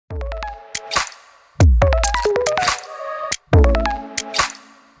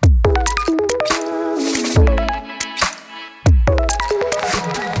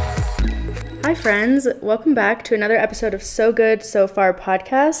friends. Welcome back to another episode of So Good So Far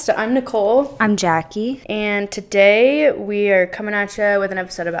podcast. I'm Nicole. I'm Jackie. And today we are coming at you with an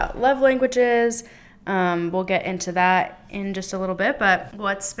episode about love languages. We'll get into that in just a little bit, but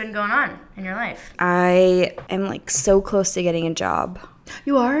what's been going on in your life? I am so close to getting a job.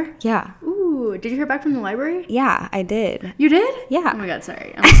 You are? Yeah. Ooh, did you hear back from the library? Yeah, I did. You did? Yeah. Oh my god,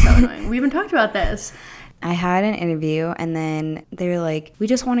 sorry. I'm so annoying. We haven't talked about this. I had an interview, and then they were like, we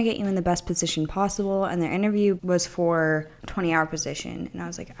just want to get you in the best position possible. And their interview was for a 20-hour position. And I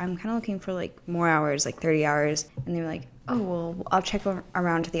was like, I'm kind of looking for more hours, 30 hours. And they were like, oh, well, I'll check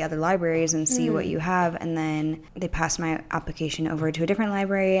around to the other libraries and see what you have. And then they passed my application over to a different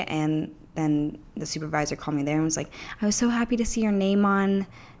library. And then the supervisor called me there and was like, I was so happy to see your name on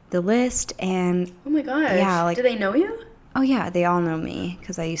the list. And oh my gosh. Yeah, do they know you? Oh, yeah, they all know me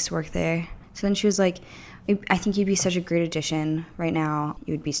because I used to work there. So then she was like, I think you'd be such a great addition right now.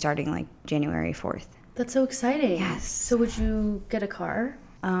 You would be starting January 4th. That's so exciting. Yes. So would you get a car?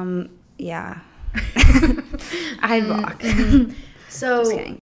 Yeah. I'd walk. Mm-hmm. So, just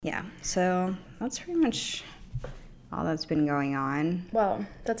kidding. Yeah. So that's pretty much all that's been going on. Wow,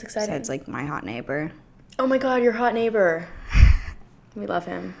 that's exciting. Besides my hot neighbor. Oh my god, your hot neighbor. We love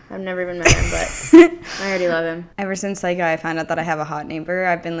him. I've never even met him, but I already love him. Ever since I found out that I have a hot neighbor,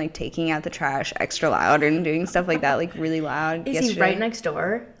 I've been taking out the trash extra loud and doing stuff like that, really loud. Is he right next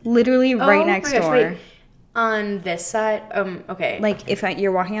door? Literally right next door. Wait. On this side? Okay. If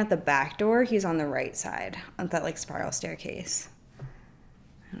you're walking out the back door, he's on the right side of that spiral staircase. I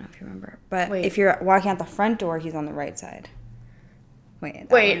don't know if you remember, but if you're walking out the front door, he's on the right side. Wait,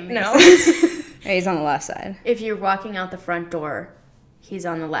 no. He's on the left side. If you're walking out the front door, he's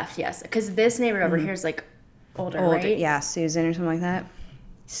on the left, yes. Because this neighbor over here is older, right? Yeah, Susan or something like that.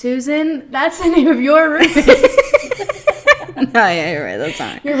 Susan? That's the name of your roommate. No, yeah, you're right. That's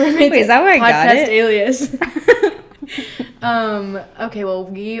not your roommate's Wait, is that where I got it? Alias. Okay, well,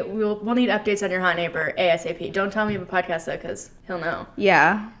 we'll need updates on your hot neighbor ASAP. Don't tell me about podcast though, because he'll know.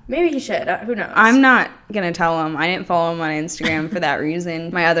 Yeah. Maybe he should. Who knows? I'm not going to tell him. I didn't follow him on Instagram for that reason.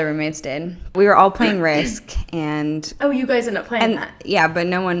 My other roommates did. We were all playing Risk, and... Oh, you guys ended up playing that? Yeah, but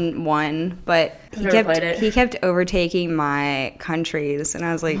no one won. But he kept overtaking my countries, and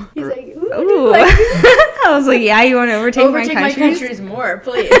I was like... He's like, ooh. I was like, yeah, you want to overtake my countries? Overtake my countries more,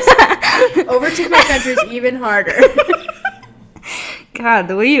 please. Overtake my countries even harder. God,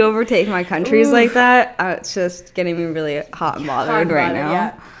 the way you overtake my countries like that, it's just getting me really hot and bothered right now.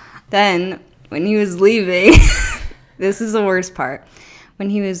 Yeah. Then, when he was leaving, this is the worst part. When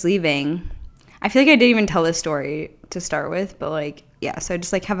he was leaving, I feel like I didn't even tell this story to start with, but so I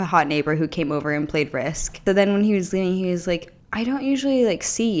just have a hot neighbor who came over and played Risk. So then when he was leaving, he was like, I don't usually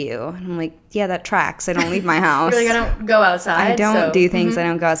see you. And I'm like, yeah, that tracks. I don't leave my house. You're I don't go outside. I don't do things. I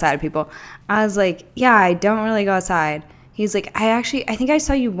don't go outside with people. I was like, yeah, I don't really go outside. He's like, I think I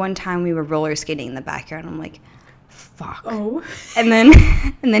saw you one time we were roller skating in the backyard. I'm like, fuck. Oh. And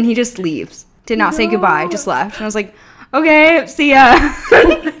then he just leaves. Did not say goodbye, just left. And I was like, okay, see ya.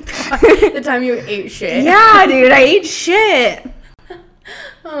 The time you ate shit. Yeah, dude, I ate shit.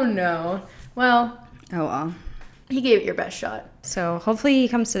 Oh no. Well. Oh well. He gave it your best shot. So hopefully he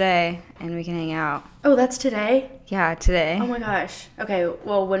comes today and we can hang out. Oh, that's today? Yeah, today. Oh my gosh. Okay,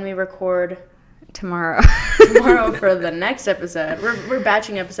 well, when we record... Tomorrow for the next episode. We're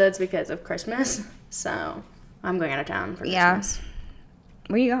batching episodes because of Christmas. So I'm going out of town for Christmas. Yeah.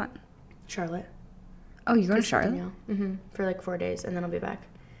 Where you going? Charlotte. Oh, you're going to Charlotte? Mm-hmm. For 4 days, and then I'll be back.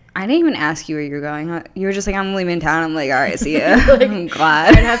 I didn't even ask you where you're going. You were just like, I'm leaving town. I'm like, all right, see ya. I'm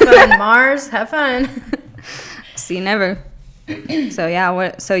glad. Have fun, Mars. Have fun. See you never. So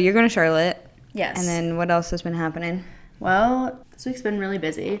yeah, so you're going to Charlotte. Yes. And then what else has been happening? Well, this week's been really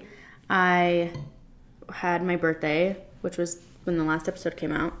busy. I had my birthday, which was when the last episode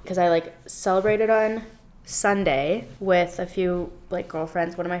came out, because I celebrated on Sunday with a few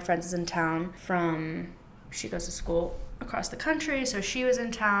girlfriends. One of my friends is in town she goes to school across the country, so she was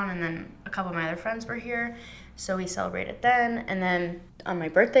in town, and then a couple of my other friends were here, so we celebrated then, and then on my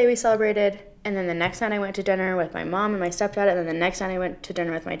birthday we celebrated, and then the next night I went to dinner with my mom and my stepdad, and then the next night I went to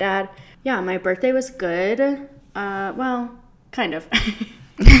dinner with my dad. Yeah, my birthday was good. Well, kind of.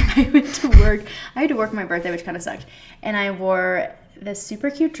 I went to work. I had to work my birthday, which kind of sucked. And I wore this super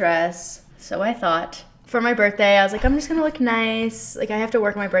cute dress. So I thought, for my birthday, I was like, I'm just going to look nice. I have to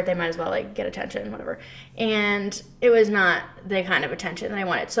work my birthday, might as well, get attention, whatever. And it was not the kind of attention that I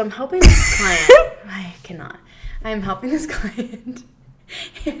wanted. So I'm helping this client. I cannot. I'm helping this client.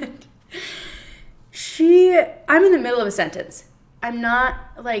 And I'm in the middle of a sentence. I'm not,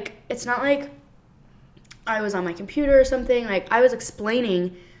 it's not I was on my computer or something. I was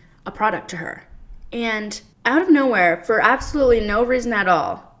explaining a product to her. And out of nowhere, for absolutely no reason at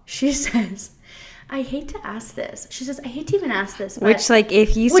all, she says, I hate to ask this. She says, I hate to even ask this. But Which, like,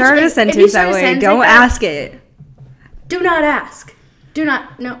 if you start a sentence that way, don't ask it. Do not ask. Do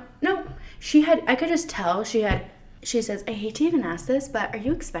not. No. I could just tell she says, I hate to even ask this, but are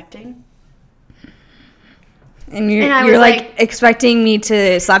you expecting? And you're like expecting me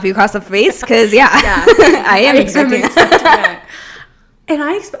to slap you across the face? Because, yeah. I am expecting that. And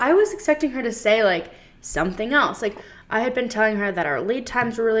I was expecting her to say, like, something else. Like, I had been telling her that our lead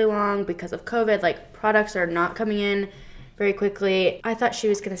times were really long because of COVID. Like, products are not coming in very quickly. I thought she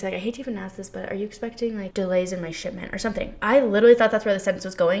was going to say, like, I hate to even ask this, but are you expecting, like, delays in my shipment or something? I literally thought that's where the sentence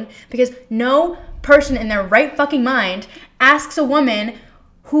was going, because no person in their right fucking mind asks a woman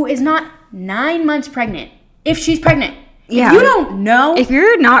who is not 9 months pregnant if she's pregnant. Yeah. If you don't know. If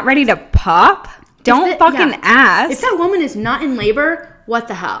you're not ready to pop, don't fucking ask. If that woman is not in labor, what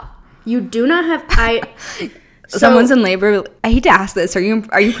the hell? You do not have... Someone's in labor. I hate to ask this. Are you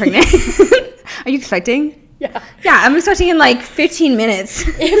pregnant? Are you expecting? Yeah, I'm expecting in like 15 minutes.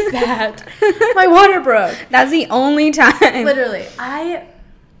 If that. My water broke. That's the only time. Literally. I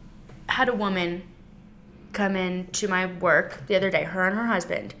had a woman come in to my work the other day, her and her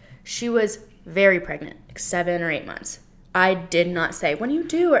husband. She was very pregnant, like 7 or 8 months. I did not say, what do you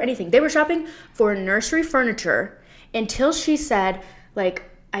do or anything. They were shopping for nursery furniture until she said, like,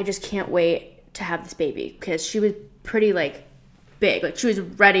 I just can't wait to have this baby, because she was pretty, like, big. Like, she was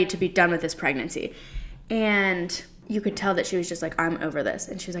ready to be done with this pregnancy. And you could tell that she was just like, I'm over this.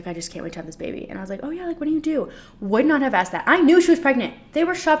 And she was like, I just can't wait to have this baby. And I was like, oh yeah, like, what do you do? Would not have asked that. I knew she was pregnant. They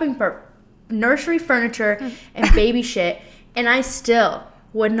were shopping for nursery furniture and baby shit. And I still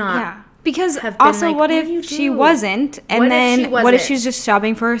would not. Yeah. Because also, like, what if she wasn't? And then what if she's just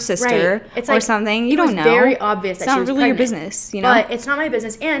shopping for her sister or something? You don't know. It's very obvious that she was really pregnant. Your business, you know? But it's not my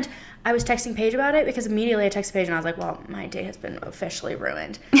business. And I was texting Paige about it, because immediately I texted Paige and I was like, well, my day has been officially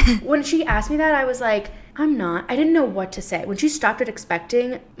ruined. When she asked me that, I was like, I didn't know what to say. When she stopped at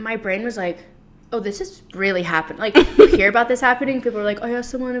expecting, my brain was like, oh, this is really happening. Like, you hear about this happening, people are like, oh, I asked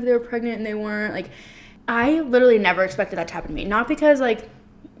someone if they were pregnant and they weren't. Like, I literally never expected that to happen to me. Not because, like...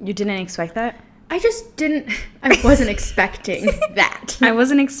 You didn't expect that? I just didn't... I wasn't expecting that. I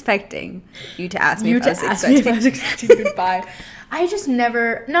wasn't expecting you to ask me if I was expecting goodbye. I just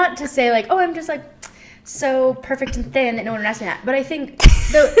never... Not to say, like, oh, I'm just, like, so perfect and thin that no one would ask me that. But I think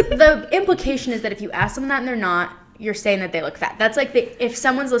the implication is that if you ask someone that and they're not, you're saying that they look fat. That's like if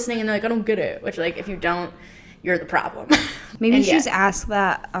someone's listening and they're like, I don't get it. Which, like, if you don't, you're the problem. Maybe she's asked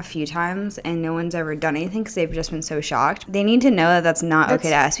that a few times and no one's ever done anything because they've just been so shocked. They need to know that that's not okay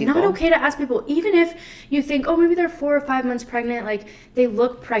to ask people. Not okay to ask people. Even if you think, oh, maybe they're 4 or 5 months pregnant. Like, they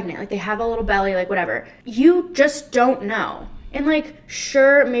look pregnant. Like, they have a little belly. Like, whatever. You just don't know. And, like,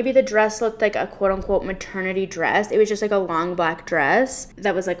 sure, maybe the dress looked like a quote-unquote maternity dress. It was just, like, a long black dress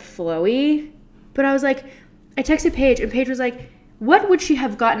that was, like, flowy. But I was like, I texted Paige, and Paige was like, what would she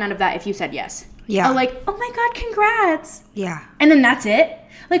have gotten out of that if you said yes? Yeah. Oh, like, oh, my God, congrats. Yeah. And then that's it?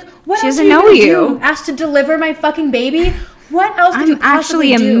 Like, what she else doesn't know you. Asked to deliver my fucking baby? What else could you possibly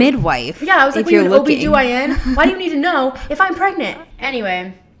do? I'm actually a midwife. Yeah, I was like, what are you, an OBGYN? Why do you need to know if I'm pregnant?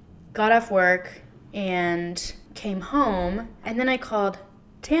 Anyway, got off work and... came home, and then I called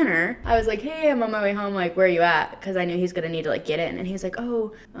Tanner. I was like, hey, I'm on my way home, like, where are you at? Because I knew he's gonna need to, like, get in. And he's like,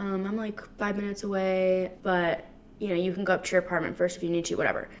 oh, I'm like 5 minutes away, but you know, you can go up to your apartment first if you need to,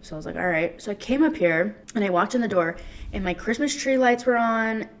 whatever. So I was like, all right. So I came up here and I walked in the door, and my Christmas tree lights were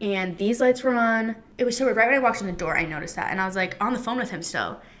on and these lights were on. It was so weird. Right when I walked in the door, I noticed that, and I was like on the phone with him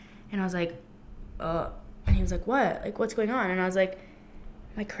still, and I was like, and he was like, what? Like, what's going on? And I was like,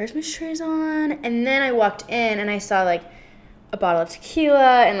 my Christmas tree's on. And then I walked in and I saw like a bottle of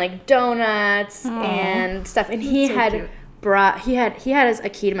tequila and like donuts and stuff. And he had so brought, he had a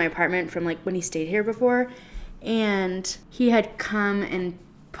key to my apartment from like when he stayed here before. And he had come and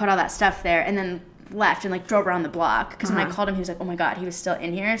put all that stuff there and then left and like drove around the block. Because when I called him, he was like, oh my God, he was still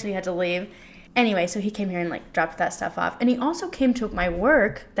in here. So he had to leave. Anyway, so he came here and like dropped that stuff off. And he also came to my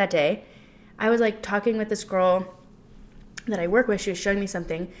work that day. I was like talking with this girl that I work with. She was showing me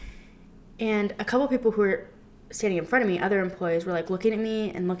something, and a couple people who were standing in front of me, other employees, were like looking at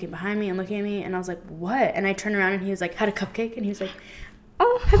me and looking behind me and looking at me, and I was like, what? And I turned around and he was like, had a cupcake, and he was like,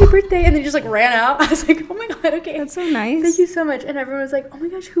 oh, happy birthday, and then he just like ran out. I was like, oh my God, okay, that's so nice, thank you so much. And everyone was like, oh my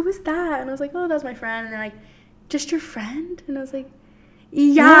gosh, who was that? And I was like, oh, that was my friend. And they're like, just your friend? And I was like,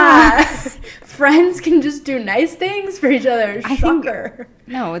 yeah. Friends can just do nice things for each other. Shocker.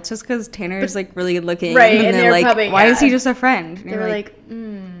 No, it's just because Tanner is like really looking, right? And they're like, probably, why is he just a friend? They were like,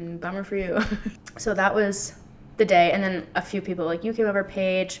 bummer for you. So that was the day, and then a few people, like you came over,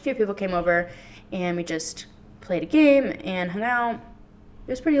 Paige, a few people came over, and we just played a game and hung out.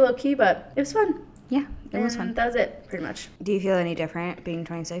 It was pretty low key, but it was fun. Yeah, it was fun. That was it, pretty much. Do you feel any different being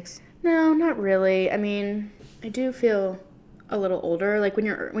 26? No, not really. I mean, I do feel a little older. Like when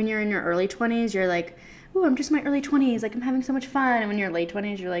you're in your early 20s, you're like, ooh, I'm just in my early 20s. Like I'm having so much fun. And when you're late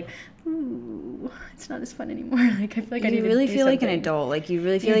 20s, you're like, ooh, it's not as fun anymore. Like I feel like I need to do really feel like an something. adult. Like you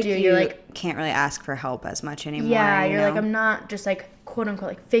really feel like you're like, can't really ask for help as much anymore. yeah, you you're know? like, I'm not just like quote unquote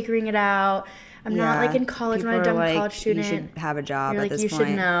like figuring it out. I'm not like in college when I'm a dumb college student. You should have a job You're at like, this you point.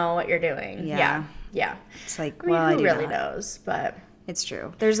 should know what you're doing. Yeah. It's like, I mean, well, I who do really not. knows? But It's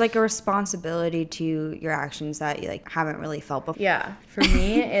true. There's like a responsibility to your actions that you like haven't really felt before. yeah, for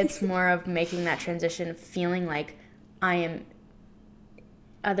me, it's more of making that transition, feeling like I am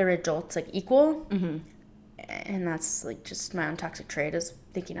other adults like equal, and that's like just my own toxic trait is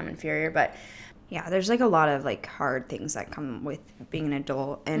thinking I'm inferior. But Yeah, there's like a lot of like hard things that come with being an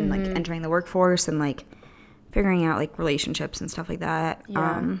adult and like entering the workforce and like figuring out like relationships and stuff like that.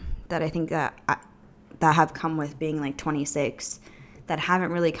 Yeah. That I think that have come with being like 26 that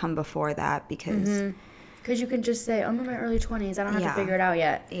haven't really come before that because you can just say, I'm in my early 20s, I don't have to figure it out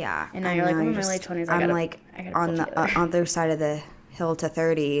yet. yeah, And now you're like, I'm in my late 20s, I I'm gotta, like I gotta on pull the together. other side of the hill to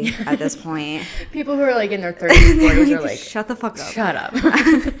 30 at this point. People who are like in their 30s and 40s are like, Shut the fuck up. shut up.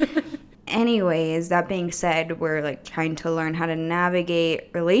 Anyways, that being said, we're like trying to learn how to navigate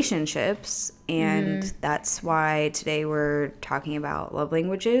relationships, and that's why today we're talking about love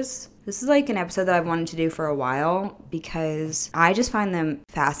languages. This is like an episode that I've wanted to do for a while because I just find them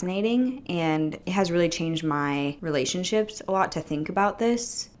fascinating, and it has really changed my relationships a lot to think about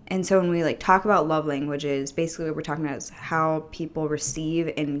this. And so when we like talk about love languages, basically what we're talking about is how people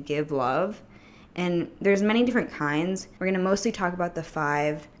receive and give love. And there's many different kinds. We're going to mostly talk about the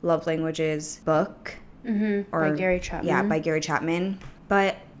 5 love languages book. By Gary Chapman. Yeah, by Gary Chapman.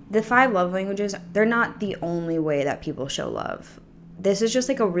 But the 5 love languages, they're not the only way that people show love. This is just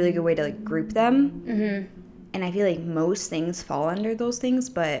like a really good way to like group them. And I feel like most things fall under those things,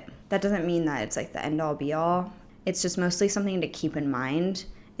 but that doesn't mean that it's like the end all be all. It's just mostly something to keep in mind.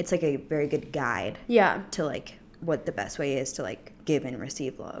 It's like a very good guide Yeah. to like what the best way is to like give and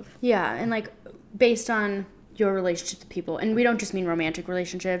receive love. Yeah, and like based on your relationship to people, and we don't just mean romantic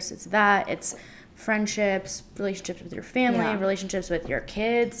relationships, it's friendships, relationships with your family, relationships with your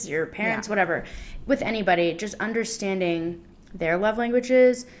kids, your parents, whatever, with anybody, just understanding their love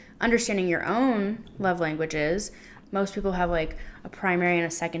languages, understanding your own love languages. Most people have like a primary and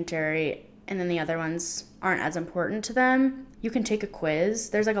a secondary, and then the other ones aren't as important to them. You can take a quiz.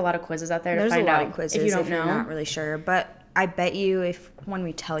 There's like a lot of quizzes out there to find out if you don't know. You're not really sure, but I bet you when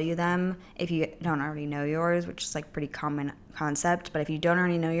we tell you them, if you don't already know yours, which is like pretty common concept, but if you don't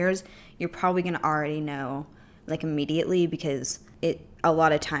already know yours, you're probably going to already know like immediately because a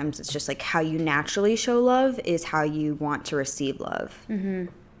lot of times it's just like how you naturally show love is how you want to receive love.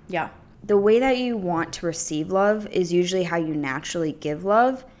 Yeah. The way that you want to receive love is usually how you naturally give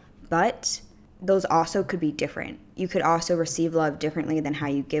love, but those also could be different. You could also receive love differently than how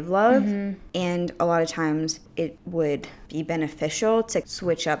you give love. And a lot of times it would be beneficial to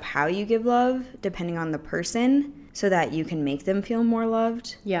switch up how you give love depending on the person so that you can make them feel more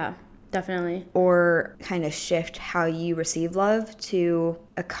loved. Yeah, definitely. Or kind of shift how you receive love to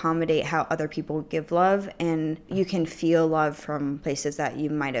accommodate how other people give love. And you can feel love from places that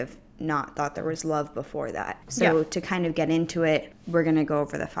you might have not thought there was love before that. So to kind of get into it, we're going to go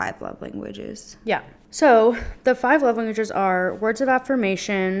over the 5 love languages. Yeah. So the 5 love languages are words of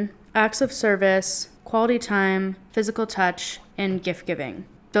affirmation, acts of service, quality time, physical touch, and gift giving.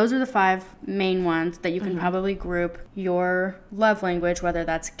 Those are the 5 main ones that you can probably group your love language, whether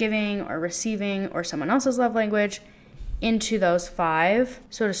that's giving or receiving or someone else's love language, into those 5.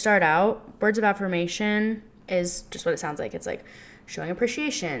 So to start out, words of affirmation is just what it sounds like. It's like showing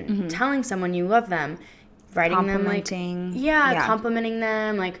appreciation, telling someone you love them, writing them like complimenting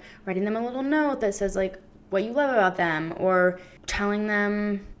them, like writing them a little note that says like what you love about them, or telling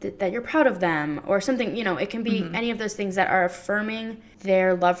them that you're proud of them, or something. It can be any of those things that are affirming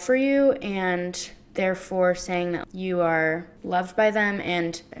their love for you and therefore saying that you are loved by them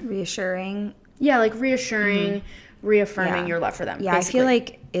and reassuring. Yeah, like reassuring, reaffirming your love for them. Yeah, basically. I feel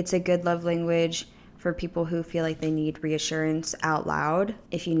like it's a good love language for people who feel like they need reassurance out loud.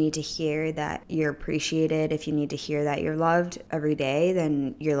 If you need to hear that you're appreciated, if you need to hear that you're loved every day,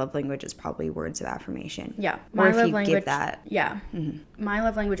 then your love language is probably words of affirmation. Yeah. Or if you give that. Yeah. My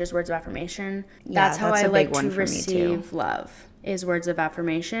love language is words of affirmation. That's how I like to receive love, is words of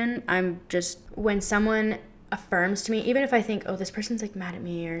affirmation. I'm just, when someone affirms to me, even if I think, oh, this person's like mad at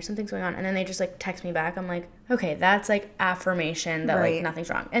me or something's going on, and then they just like text me back, I'm like, okay, that's like affirmation that like nothing's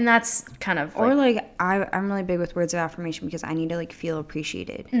wrong. And that's kind of or like I'm really big with words of affirmation because I need to like feel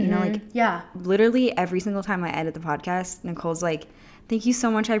appreciated. You know, like literally every single time I edit the podcast, Nicole's like, thank you so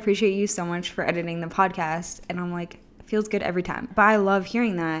much, I appreciate you so much for editing the podcast. And I'm like, it feels good every time. But I love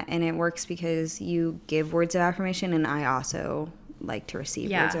hearing that, and it works because you give words of affirmation, and I also like to receive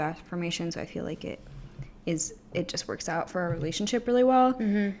words of affirmation, so I feel like it just works out for our relationship really well.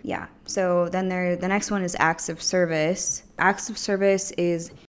 Yeah. So then the next one is acts of service. Acts of service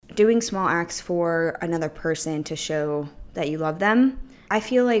is doing small acts for another person to show that you love them. I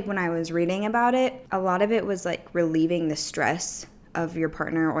feel like when I was reading about it, a lot of it was like relieving the stress of your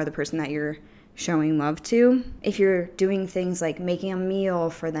partner or the person that you're showing love to. If you're doing things like making a meal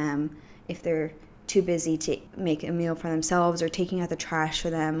for them, if they're too busy to make a meal for themselves, or taking out the trash for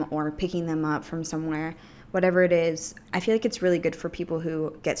them, or picking them up from somewhere, whatever it is, I feel like it's really good for people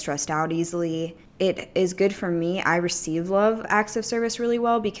who get stressed out easily. It is good for me. I receive acts of service really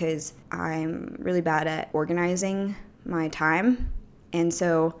well because I'm really bad at organizing my time. And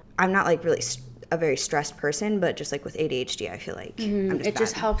so I'm not like really a very stressed person, but just like with ADHD, I feel like I'm just it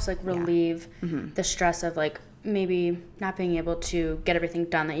just helps like relieve the stress of like maybe not being able to get everything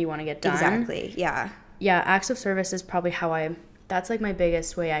done that you want to get done. Exactly. Yeah, acts of service is probably that's like my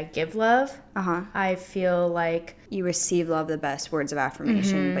biggest way I give love. I feel like you receive love the best, words of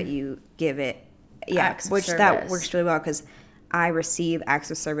affirmation, but you give it acts of service. That works really well because I receive acts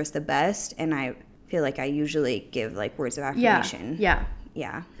of service the best, and I feel like I usually give like words of affirmation.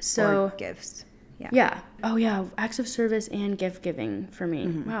 Yeah. So or gifts. Yeah. Oh, yeah. Acts of service and gift giving for me.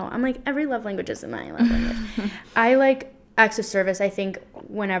 Wow. I'm like, every love language is my love language. I like acts of service. I think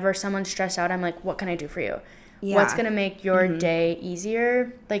whenever someone's stressed out, I'm like, what can I do for you? What's going to make your day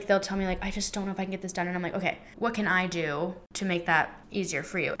easier? Like, they'll tell me, like, I just don't know if I can get this done. And I'm like, okay, what can I do to make that easier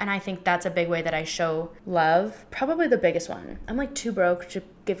for you? And I think that's a big way that I show love. Probably the biggest one. I'm, like, too broke to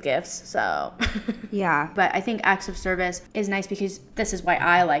give gifts, so. Yeah. But I think acts of service is nice because this is why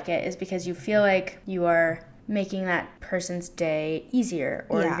I like it, is because you feel like you are making that person's day easier,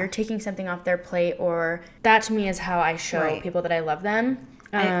 or you're taking something off their plate, or that to me is how I show people that I love them.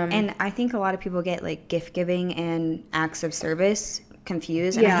 And I think a lot of people get like gift giving and acts of service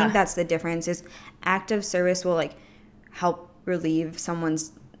confused. And I think that's the difference, is act of service will like help relieve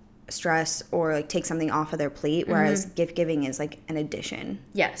someone's stress or like take something off of their plate, whereas gift giving is like an addition.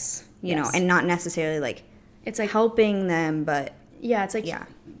 Yes. You know, and not necessarily like it's like helping them, but it's like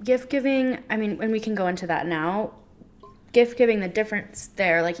gift giving. I mean, and we can go into that now. Gift giving, the difference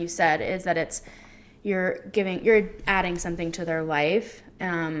there, like you said, is that you're adding something to their life.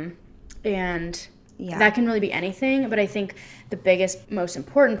 And that can really be anything, but I think the biggest, most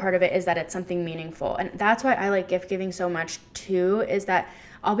important part of it is that it's something meaningful. And that's why I like gift giving so much too, is that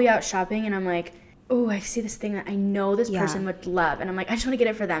I'll be out shopping and I'm like, oh, I see this thing that I know this person would love. And I'm like, I just want to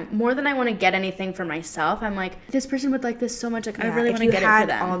get it for them. More than I want to get anything for myself, I'm like, this person would like this so much. Like, I really want to get it for them. If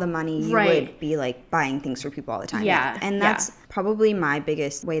you had all the money, you would be like buying things for people all the time. Yeah. And that's probably my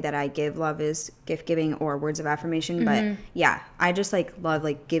biggest way that I give love, is gift giving or words of affirmation. But I just like love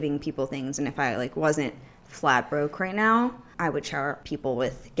like giving people things. And if I like wasn't flat broke right now, I would shower people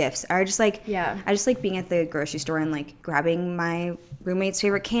with gifts. I just like being at the grocery store and like grabbing my roommate's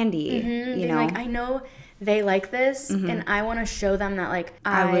favorite candy. You know, like, I know they like this, and I want to show them that like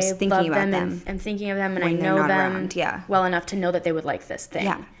I was thinking love about them and thinking of them, and I know them well enough to know that they would like this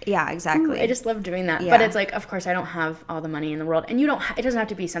thing. Yeah, exactly. Ooh, I just love doing that. But it's like, of course, I don't have all the money in the world, and it doesn't have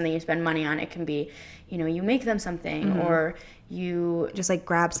to be something you spend money on. It can be, you know, you make them something, or you just like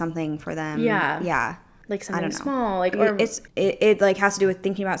grab something for them. Yeah. Like something small, like, or it like has to do with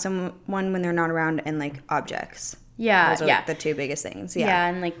thinking about someone when they're not around, and like objects. Those are the two biggest things.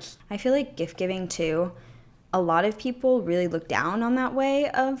 And like I feel like gift giving too, a lot of people really look down on that way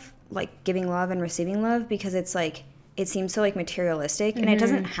of like giving love and receiving love, because it's like it seems so like materialistic, and it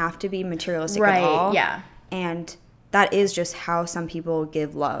doesn't have to be materialistic at all. And that is just how some people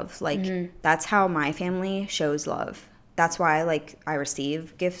give love. Like that's how my family shows love. That's why like I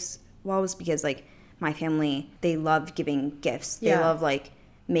receive gifts well, is because like my family, they love giving gifts. They love like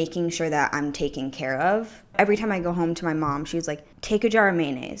making sure that I'm taken care of. Every time I go home to my mom, she's like, take a jar of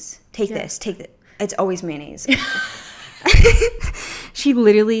mayonnaise. Take this. It's always mayonnaise.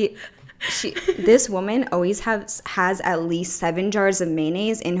 This woman always has at least 7 jars of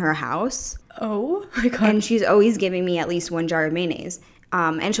mayonnaise in her house. Oh my God. And she's always giving me at least 1 jar of mayonnaise.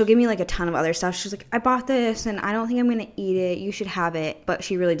 And she'll give me like a ton of other stuff. She's like, I bought this and I don't think I'm going to eat it. You should have it. But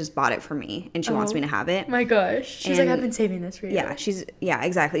she really just bought it for me and she wants me to have it. My gosh. She's like, I've been saving this for you. Yeah,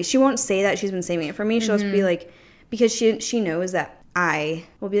 exactly. She won't say that she's been saving it for me. She'll just be like, because she knows that I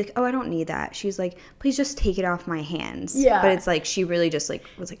will be like, oh, I don't need that. She's like, please just take it off my hands. Yeah. But it's like, she really just like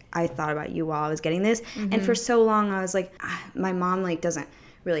was like, I thought about you while I was getting this. And for so long, I was like, my mom like doesn't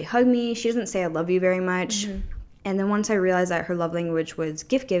really hug me. She doesn't say I love you very much. And then once I realized that her love language was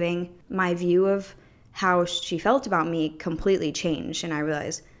gift giving, my view of how she felt about me completely changed. And I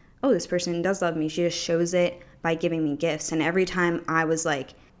realized, oh, this person does love me. She just shows it by giving me gifts. And every time I was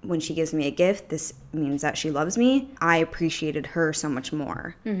like, when she gives me a gift, this means that she loves me, I appreciated her so much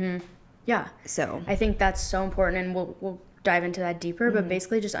more. Yeah. So I think that's so important, and we'll dive into that deeper, but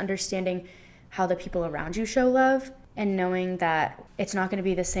basically just understanding how the people around you show love and knowing that it's not going to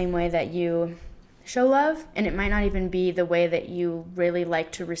be the same way that you show love, and it might not even be the way that you really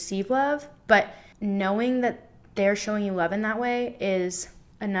like to receive love, but knowing that they're showing you love in that way is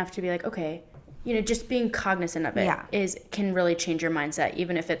enough to be like, okay, you know, just being cognizant of it can really change your mindset,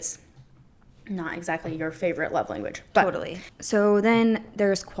 even if it's not exactly your favorite love language. But totally. So then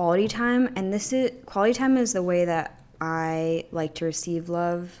there's quality time, and quality time is the way that I like to receive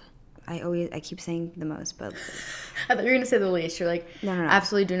love. I keep saying the most, but I thought you were gonna say the least. You're like, no.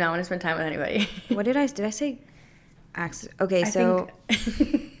 Absolutely do not want to spend time with anybody. What did I say? Okay, so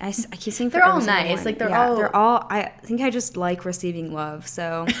I keep saying they're all nice. Like they're all. I think I just like receiving love.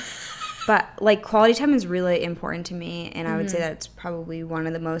 So, but like quality time is really important to me, and I would say that's probably one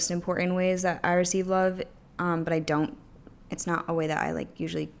of the most important ways that I receive love. But I don't. It's not a way that I like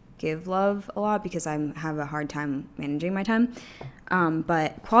usually give love a lot because I have a hard time managing my time.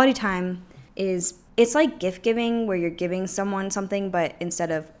 But quality time it's like gift giving where you're giving someone something, but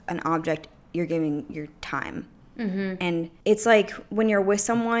instead of an object, you're giving your time. And it's like when you're with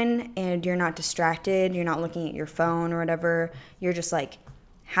someone and you're not distracted, you're not looking at your phone or whatever, you're just like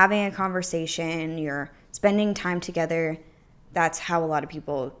having a conversation, you're spending time together. That's how a lot of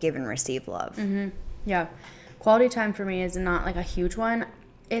people give and receive love. Yeah. Quality time for me is not like a huge one.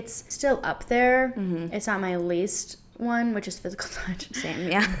 It's still up there. It's not my least one, which is physical touch. Same,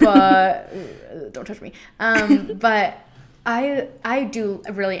 yeah. But don't touch me. But I do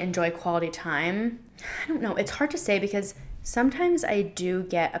really enjoy quality time. I don't know. It's hard to say because sometimes I do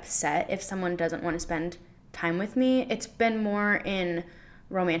get upset if someone doesn't want to spend time with me. It's been more in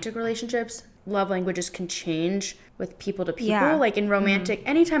romantic relationships. Love languages can change with people to people. Yeah. Like in romantic,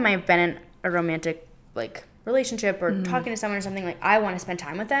 anytime I've been in a romantic like relationship or talking to someone or something, like I want to spend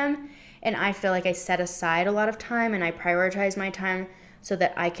time with them. And I feel like I set aside a lot of time and I prioritize my time so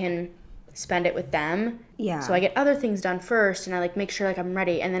that I can spend it with them. Yeah. So I get other things done first and I like make sure like I'm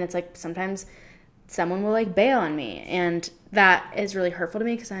ready. And then it's like sometimes someone will like bail on me. And that is really hurtful to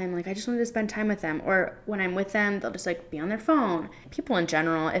me because I'm like, I just wanted to spend time with them. Or when I'm with them, they'll just like be on their phone. People in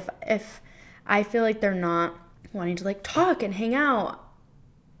general, if I feel like they're not wanting to like talk and hang out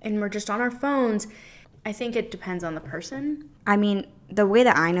and we're just on our phones, I think it depends on the person. I mean, the way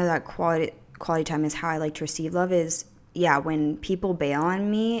that I know that quality time is how I like to receive love is, when people bail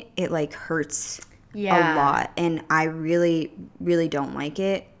on me, it like hurts a lot. And I really, really don't like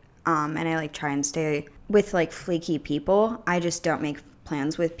it. And I like try and stay with like flaky people. I just don't make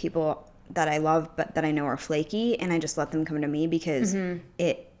plans with people that I love but that I know are flaky, and I just let them come to me because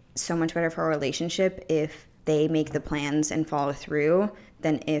it's so much better for a relationship if they make the plans and follow through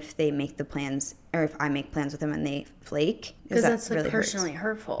than if they make the plans or if I make plans with them and they flake. Because that's like really personally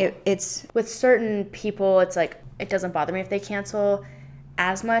hurtful. It's with certain people, it's like it doesn't bother me if they cancel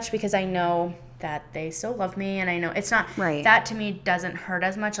as much because I know that they still love me, and I know it's not that to me doesn't hurt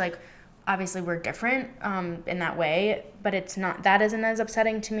as much. Like obviously we're different in that way, but it's not that isn't as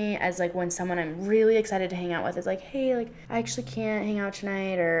upsetting to me as like when someone I'm really excited to hang out with is like, hey, like I actually can't hang out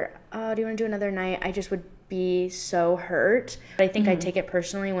tonight, or oh, do you want to do another night? I just would be so hurt. But I think I take it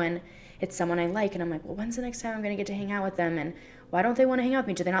personally when it's someone I like and I'm like, well, when's the next time I'm gonna get to hang out with them, and why don't they want to hang out with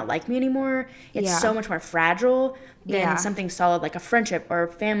me? Do they not like me anymore? It's so much more fragile than something solid like a friendship or a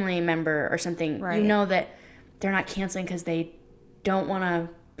family member or something. You know that they're not canceling because they don't want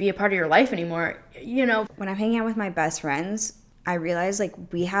to be a part of your life anymore, you know. When I'm hanging out with my best friends, I realize like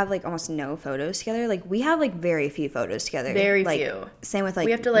we have like almost no photos together. Like we have like very few photos together. Very like, few. Same with like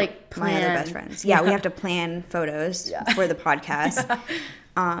we have to like plan. My other best friends. Yeah, we have to plan photos for the podcast.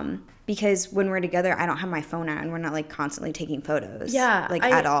 Because when we're together, I don't have my phone out and we're not like constantly taking photos. Yeah. Like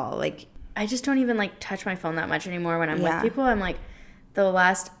at all. Like I just don't even like touch my phone that much anymore when I'm with people. I'm like, the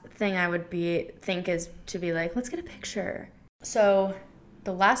last thing I would think is to be like, let's get a picture. So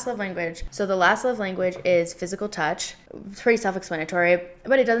the last love language. So the last love language is physical touch. It's pretty self-explanatory,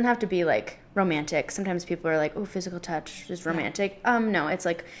 but it doesn't have to be like romantic. Sometimes people are like, oh, physical touch is romantic. No, it's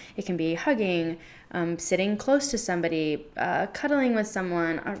like, it can be hugging, sitting close to somebody, cuddling with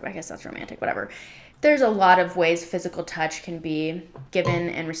someone. Or I guess that's romantic, whatever. There's a lot of ways physical touch can be given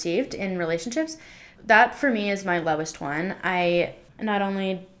and received in relationships. That for me is my lowest one. I not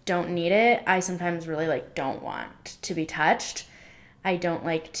only don't need it, I sometimes really like don't want to be touched. I don't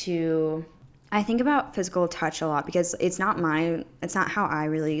like to... I think about physical touch a lot because it's not how I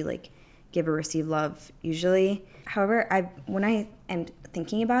really like give or receive love usually. However, when I am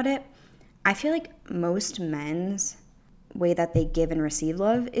thinking about it, I feel like most men's way that they give and receive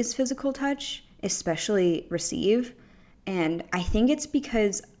love is physical touch, especially receive. And I think it's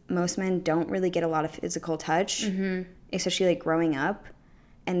because most men don't really get a lot of physical touch, especially like growing up,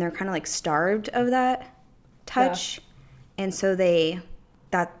 and they're kind of like starved of that touch. Yeah. And so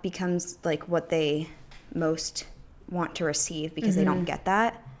that becomes like what they most want to receive because they don't get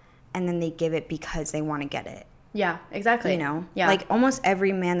that. And then they give it because they want to get it. Yeah, exactly. You know? Yeah. Like almost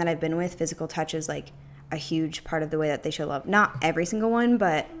every man that I've been with, physical touch is like a huge part of the way that they show love. Not every single one,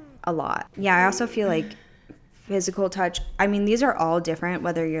 but a lot. Yeah, I also feel like physical touch, I mean, these are all different,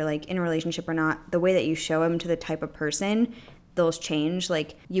 whether you're like in a relationship or not. The way that you show them to the type of person, those change.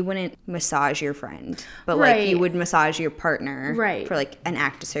 Like you wouldn't massage your friend, but like you would massage your partner for like an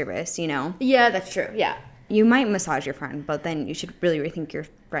act of service, you know? Yeah, that's true. Yeah. You might massage your friend, but then you should really rethink your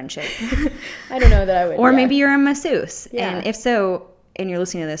friendship. I don't know that I would. Or maybe you're a masseuse. Yeah. And if so, and you're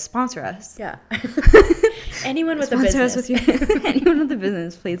listening to this, sponsor us. Yeah. Anyone with sponsor a business. Us with anyone with a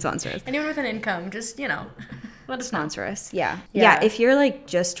business, please sponsor us. Anyone with an income, just, let us sponsor us. Yeah. Yeah. If you're like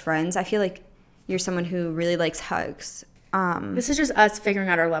just friends, I feel like you're someone who really likes hugs. This is just us figuring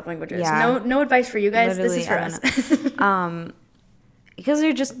out our love languages. Yeah. No advice for you guys. Literally, this is for us.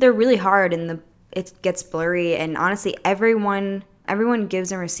 Because they're really hard and it gets blurry, and honestly everyone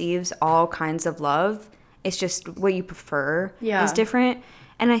gives and receives all kinds of love. It's just what you prefer is different.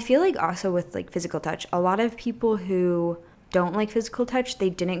 And I feel like also with like physical touch, a lot of people who don't like physical touch, they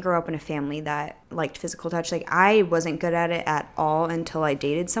didn't grow up in a family that liked physical touch. Like I wasn't good at it at all until I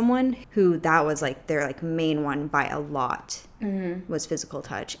dated someone who that was like their like main one by a lot was physical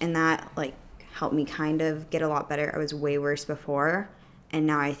touch, and that like helped me kind of get a lot better. I was way worse before, and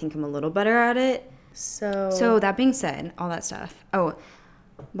now I think I'm a little better at it. So that being said, all that stuff. Oh,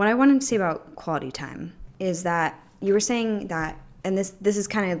 what I wanted to say about quality time is that you were saying that, and this is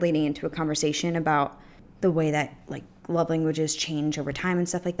kind of leading into a conversation about the way that like love languages change over time and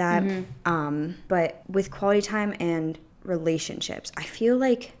stuff like that. But with quality time and relationships, I feel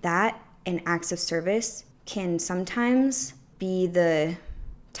like that and acts of service can sometimes be the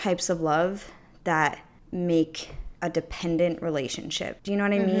types of love that make a dependent relationship. Do you know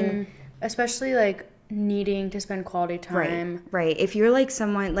what I mean? Especially like needing to spend quality time. Right. If you're like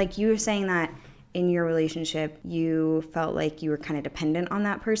someone, like you were saying that in your relationship, you felt like you were kind of dependent on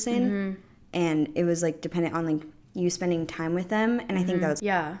that person, and it was like dependent on like you spending time with them. And I think that was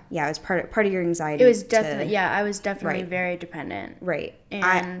it was part of your anxiety. It was definitely I was definitely very dependent. Right.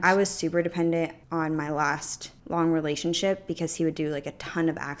 And I was super dependent on my last long relationship because he would do like a ton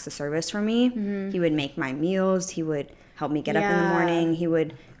of acts of service for me. He would make my meals, he would help me get up in the morning, he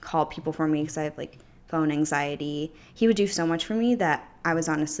would call people for me because I have like phone anxiety. He would do so much for me that I was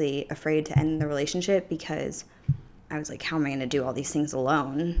honestly afraid to end the relationship because I was like, how am I going to do all these things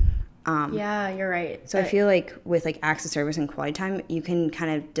alone? Yeah, you're right. So I feel like with like acts of service and quality time, you can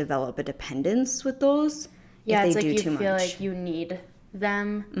kind of develop a dependence with those. Yeah, if they it's like do too you feel much. like you need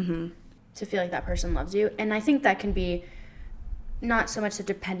them to feel like that person loves you. And I think that can be not so much the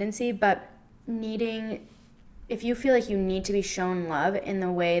dependency, but needing, if you feel like you need to be shown love in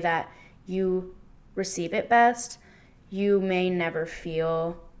the way that you receive it best, you may never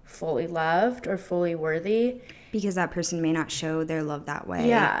feel fully loved or fully worthy. Because that person may not show their love that way.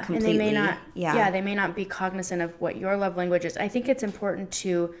 Yeah, completely. and they may not. Yeah, they may not be cognizant of what your love language is. I think it's important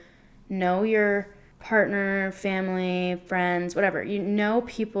to know your partner, family, friends, whatever. You know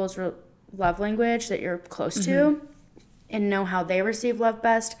people's love language that you're close to, and know how they receive love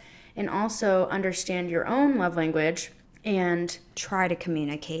best, and also understand your own love language and try to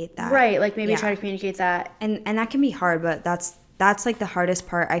communicate that. Right, like maybe try to communicate that. And that can be hard, but that's like the hardest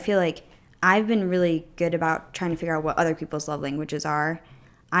part. I feel like I've been really good about trying to figure out what other people's love languages are.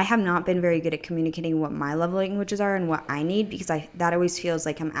 I have not been very good at communicating what my love languages are and what I need because that always feels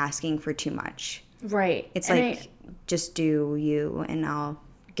like I'm asking for too much. Right. It's and just do you and I'll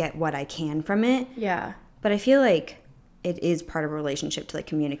get what I can from it. Yeah. But I feel like it is part of a relationship to like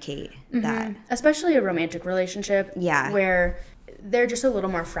communicate that. Especially a romantic relationship. Yeah. Where they're just a little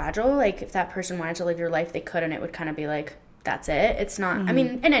more fragile. Like if that person wanted to live your life, they could, and it would kind of be like, that's it. It's not, I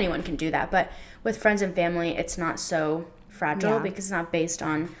mean, and anyone can do that, but with friends and family, it's not so fragile because it's not based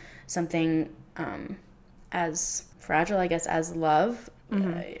on something as fragile, I guess, as love,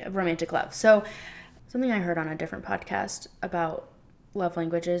 romantic love. So something I heard on a different podcast about love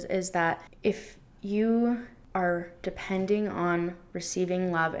languages is that if you are depending on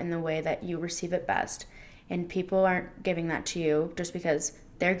receiving love in the way that you receive it best, and people aren't giving that to you just because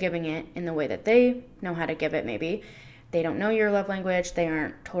they're giving it in the way that they know how to give it, maybe they don't know your love language, they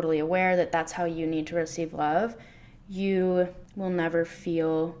aren't totally aware that that's how you need to receive love, you will never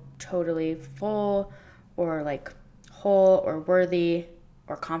feel totally full or like whole or worthy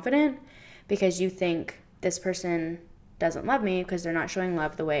or confident, because you think this person doesn't love me because they're not showing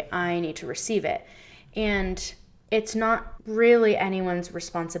love the way I need to receive it. And it's not really anyone's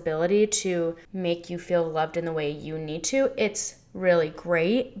responsibility to make you feel loved in the way you need to. It's really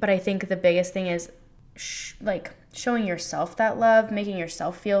great, but I think the biggest thing is showing yourself that love, making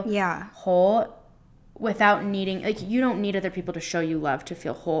yourself feel whole without needing, like, you don't need other people to show you love to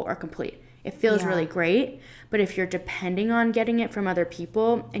feel whole or complete. It feels really great, but if you're depending on getting it from other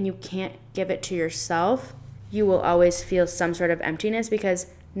people and you can't give it to yourself, you will always feel some sort of emptiness, because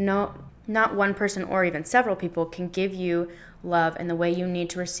not one person or even several people can give you love in the way you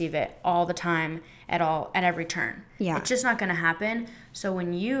need to receive it all the time, at every turn. Yeah. It's just not going to happen. So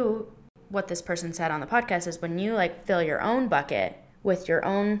what this person said on the podcast is, when you like fill your own bucket with your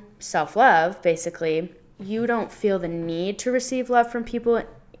own self-love, basically, you don't feel the need to receive love from people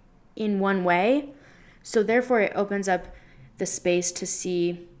in one way. So therefore it opens up the space to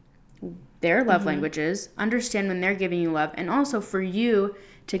see their love languages, understand when they're giving you love, and also for you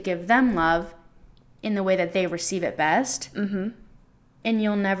to give them love in the way that they receive it best. And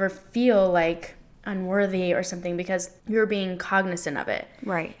you'll never feel like unworthy or something because you're being cognizant of it.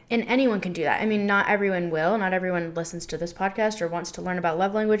 Right. And anyone can do that. I mean, not everyone will. Not everyone listens to this podcast or wants to learn about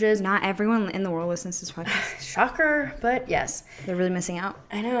love languages. Not everyone in the world listens to this podcast. Shocker, but yes. They're really missing out.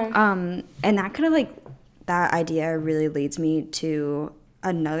 I know. And that kind of like, that idea really leads me to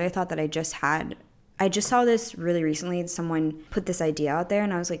another thought that I just had. I just saw this really recently. Someone put this idea out there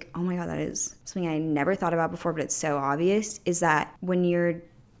and I was like, oh my God, that is something I never thought about before, but it's so obvious, is that when you're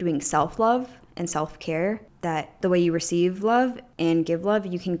doing self-love and self-care, that the way you receive love and give love,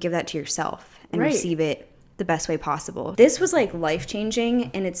 you can give that to yourself and receive it the best way possible. This was like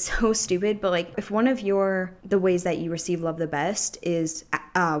life-changing, and it's so stupid, but like if one of the ways that you receive love the best is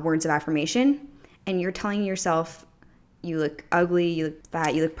words of affirmation, and you're telling yourself you look ugly, you look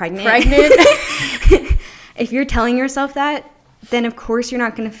fat, you look pregnant. If you're telling yourself that, then of course you're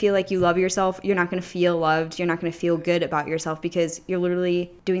not going to feel like you love yourself. You're not going to feel loved. You're not going to feel good about yourself, because you're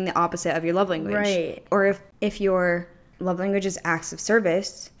literally doing the opposite of your love language. Right. Or if your love language is acts of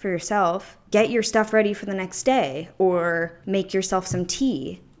service for yourself, get your stuff ready for the next day, or make yourself some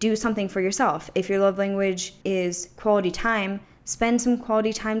tea. Do something for yourself. If your love language is quality time, spend some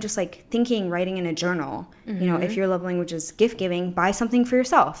quality time just like thinking, writing in a journal. You know, if your love language is gift giving, buy something for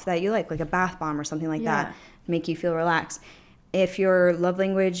yourself that you like a bath bomb or something like that, make you feel relaxed. If your love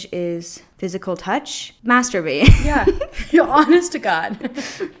language is physical touch, masturbate. You're honest to God.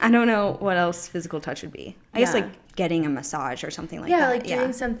 I don't know what else physical touch would be. I guess like getting a massage or something like that. Like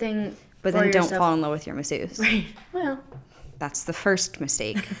doing something. But then don't fall in love with your masseuse. Right. Well, that's the first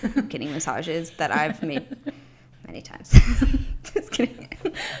mistake, getting massages that I've made many times. Just kidding.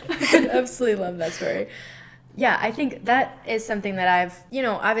 I absolutely love that story. Yeah, I think that is something that I've,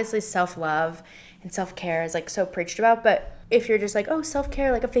 obviously self-love and self-care is like so preached about, but if you're just like, oh,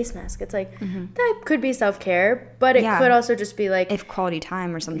 self-care, like a face mask, it's like, that could be self-care, but it could also just be like, if quality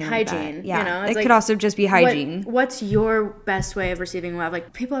time or something hygiene, like that. Yeah, it's it could also just be hygiene. What's your best way of receiving love?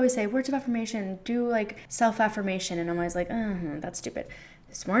 Like, people always say words of affirmation, do like self-affirmation, and I'm always like, that's stupid.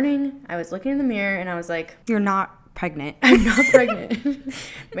 This morning, I was looking in the mirror, and I was like, you're not pregnant. I'm not pregnant.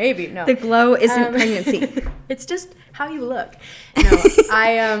 Maybe, no. The glow isn't pregnancy. It's just how you look.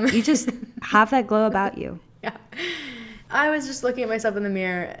 No, you just have that glow about you. Yeah. I was just looking at myself in the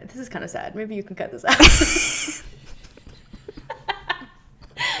mirror. This is kind of sad. Maybe you can cut this out.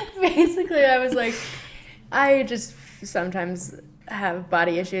 Basically, I was like, I just sometimes have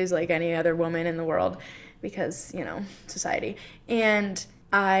body issues like any other woman in the world because, society. And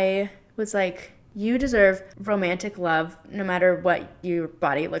I was like, you deserve romantic love no matter what your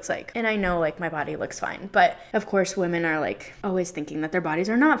body looks like. And I know, like, my body looks fine. But, of course, women are, like, always thinking that their bodies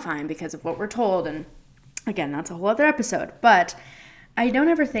are not fine because of what we're told. And, again, that's a whole other episode. But I don't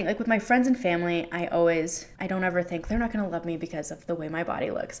ever think, like with my friends and family, I don't ever think they're not going to love me because of the way my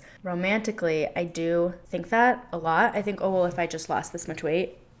body looks. Romantically, I do think that a lot. I think, oh, well, if I just lost this much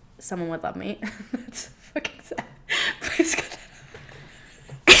weight, someone would love me. That's fucking sad. Please cut that.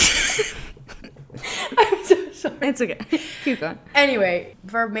 I'm so sorry. It's okay. Keep going. Anyway,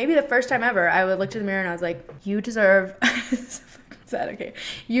 for maybe the first time ever, I would look to the mirror and I was like, you deserve, it's fucking sad, okay.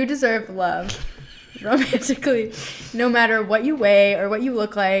 You deserve love romantically, no matter what you weigh or what you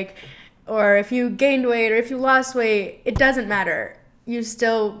look like, or if you gained weight or if you lost weight, it doesn't matter. You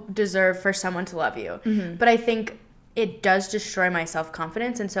still deserve for someone to love you. Mm-hmm. But I think it does destroy my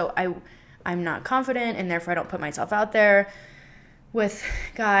self-confidence, and so I'm not confident, and therefore I don't put myself out there with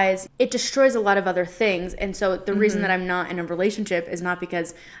guys. It destroys a lot of other things, and so the reason that I'm not in a relationship is not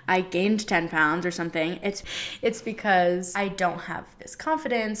because I gained 10 pounds or something. It's because I don't have this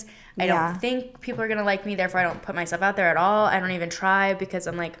confidence. I don't think people are gonna like me, therefore I don't put myself out there at all. I don't even try because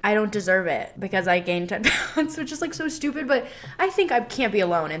I'm like, I don't deserve it because I gained 10 pounds, which is like so stupid, but I think I can't be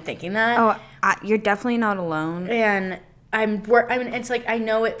alone in thinking that. Oh, you're definitely not alone. And I mean, it's like, I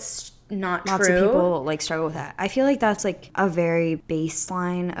know it's not Lots true. of people like struggle with that. I feel like that's like a very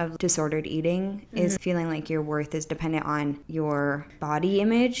baseline of disordered eating, is feeling like your worth is dependent on your body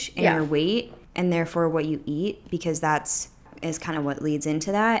image and your weight, and therefore what you eat, because that's is kind of what leads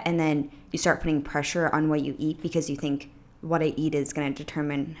into that. And then you start putting pressure on what you eat because you think what I eat is going to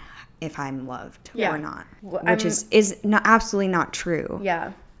determine if I'm loved or not, which is not, absolutely not true.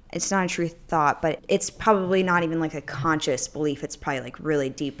 Yeah. It's not a true thought, but it's probably not even like a conscious belief. It's probably like really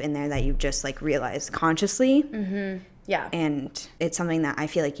deep in there that you've just like realized consciously. Mm-hmm. Yeah. And it's something that I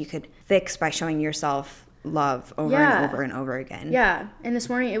feel like you could fix by showing yourself love over and over and over again. Yeah. And this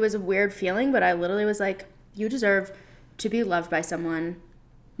morning it was a weird feeling, but I literally was like, you deserve to be loved by someone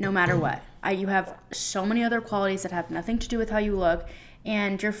no matter what. You have so many other qualities that have nothing to do with how you look,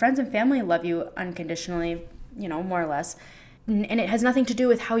 and your friends and family love you unconditionally, more or less. And it has nothing to do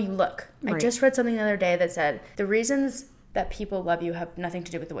with how you look. Right. I just read something the other day that said the reasons that people love you have nothing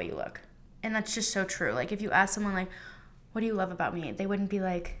to do with the way you look. And that's just so true. Like if you ask someone like, what do you love about me? They wouldn't be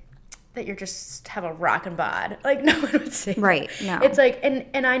like, that you're just have a rockin' bod. Like no one would say right. that. No. It's like,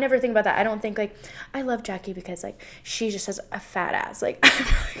 and I never think about that. I don't think like, I love Jackie because like she just has a fat ass. Like I'm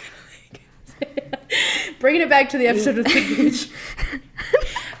really gonna like bringing it back to the episode with Paige.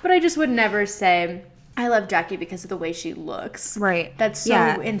 But I just would never say, I love Jackie because of the way she looks. Right. That's so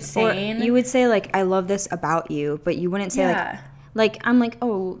insane. Or you would say like, I love this about you, but you wouldn't say like I'm like,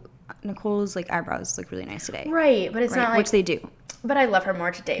 oh, Nicole's like eyebrows look really nice today. Right. But it's not like, which they do. But I love her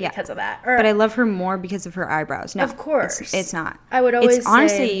more today because of that. Or, but I love her more because of her eyebrows. No, of course. It's not. I would always It's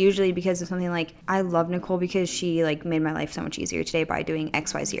honestly usually because of something like, I love Nicole because she like made my life so much easier today by doing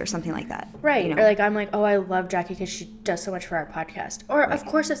XYZ or something like that. Right. Or like I'm like, oh, I love Jackie because she does so much for our podcast. Or of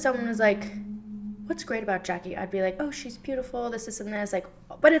course if someone was like, what's great about Jackie? I'd be like, oh, she's beautiful, this and this. Like,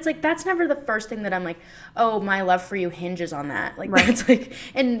 but it's like, that's never the first thing that I'm like, oh, my love for you hinges on that. Like, that's like,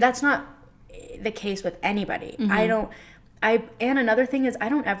 and that's not the case with anybody. And another thing is I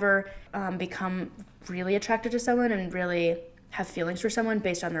don't ever become really attracted to someone and really have feelings for someone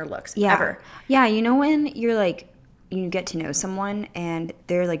based on their looks. Yeah. Ever. Yeah. When you're like, you get to know someone and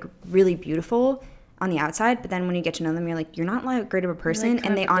they're like really beautiful on the outside, but then when you get to know them, you're like, you're not like great of a person, like,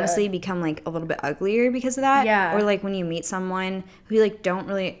 and they honestly become like a little bit uglier because of that. Yeah. Or like when you meet someone who you like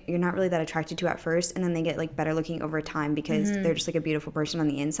you're not really that attracted to at first, and then they get like better looking over time because they're just like a beautiful person on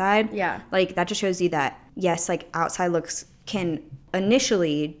the inside. Yeah. Like that just shows you that yes, like outside looks can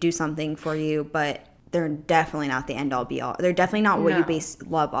initially do something for you, but they're definitely not the end all be all. They're definitely not what you base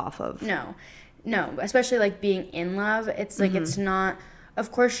love off of. No, especially like being in love. It's like it's not. Of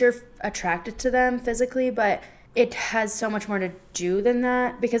course, you're attracted to them physically, but it has so much more to do than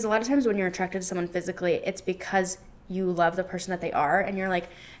that. Because a lot of times when you're attracted to someone physically, it's because you love the person that they are, and you're like,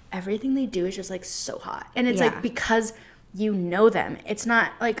 everything they do is just like so hot. And it's like because you know them. It's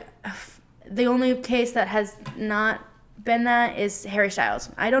not like the only case that has not been that is Harry Styles.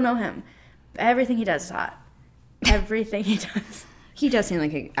 I don't know him. Everything he does is hot. Everything he does. He does seem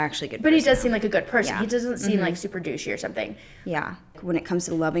like an actually good person. But he does seem like a good person. Yeah. He doesn't seem like super douchey or something. Yeah. When it comes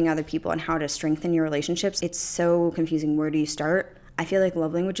to loving other people and how to strengthen your relationships, it's so confusing. Where do you start? I feel like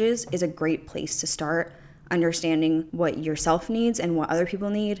love languages is a great place to start understanding what yourself needs and what other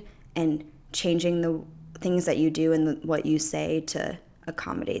people need, and changing the things that you do and what you say to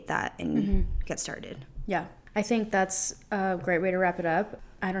accommodate that and get started. Yeah. I think that's a great way to wrap it up.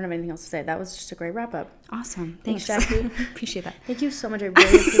 I don't have anything else to say. That was just a great wrap up. Awesome. Thanks, Jackie. Appreciate that. Thank you so much. I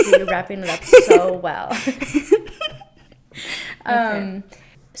really appreciate you wrapping it up so well.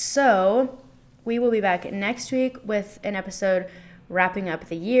 So we will be back next week with an episode wrapping up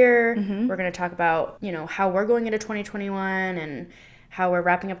the year. We're going to talk about, you know, how we're going into 2021 and how we're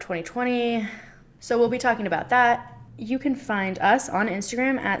wrapping up 2020. So we'll be talking about that. You can find us on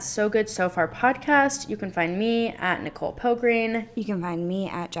Instagram at So Good So Far Podcast. You can find me at Nicole Pogreen. You can find me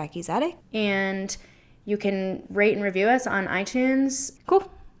at Jackie's Attic. And you can rate and review us on iTunes.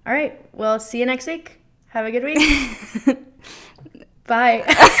 Cool. All right. Well, see you next week. Have a good week. Bye.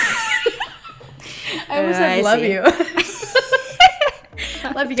 I almost said love you.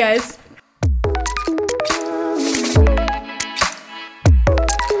 Love you guys.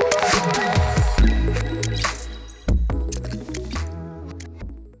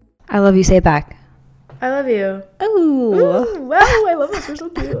 I love you. Say it back. I love you. Ooh. Ooh, wow, I love this. We're so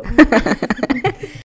cute.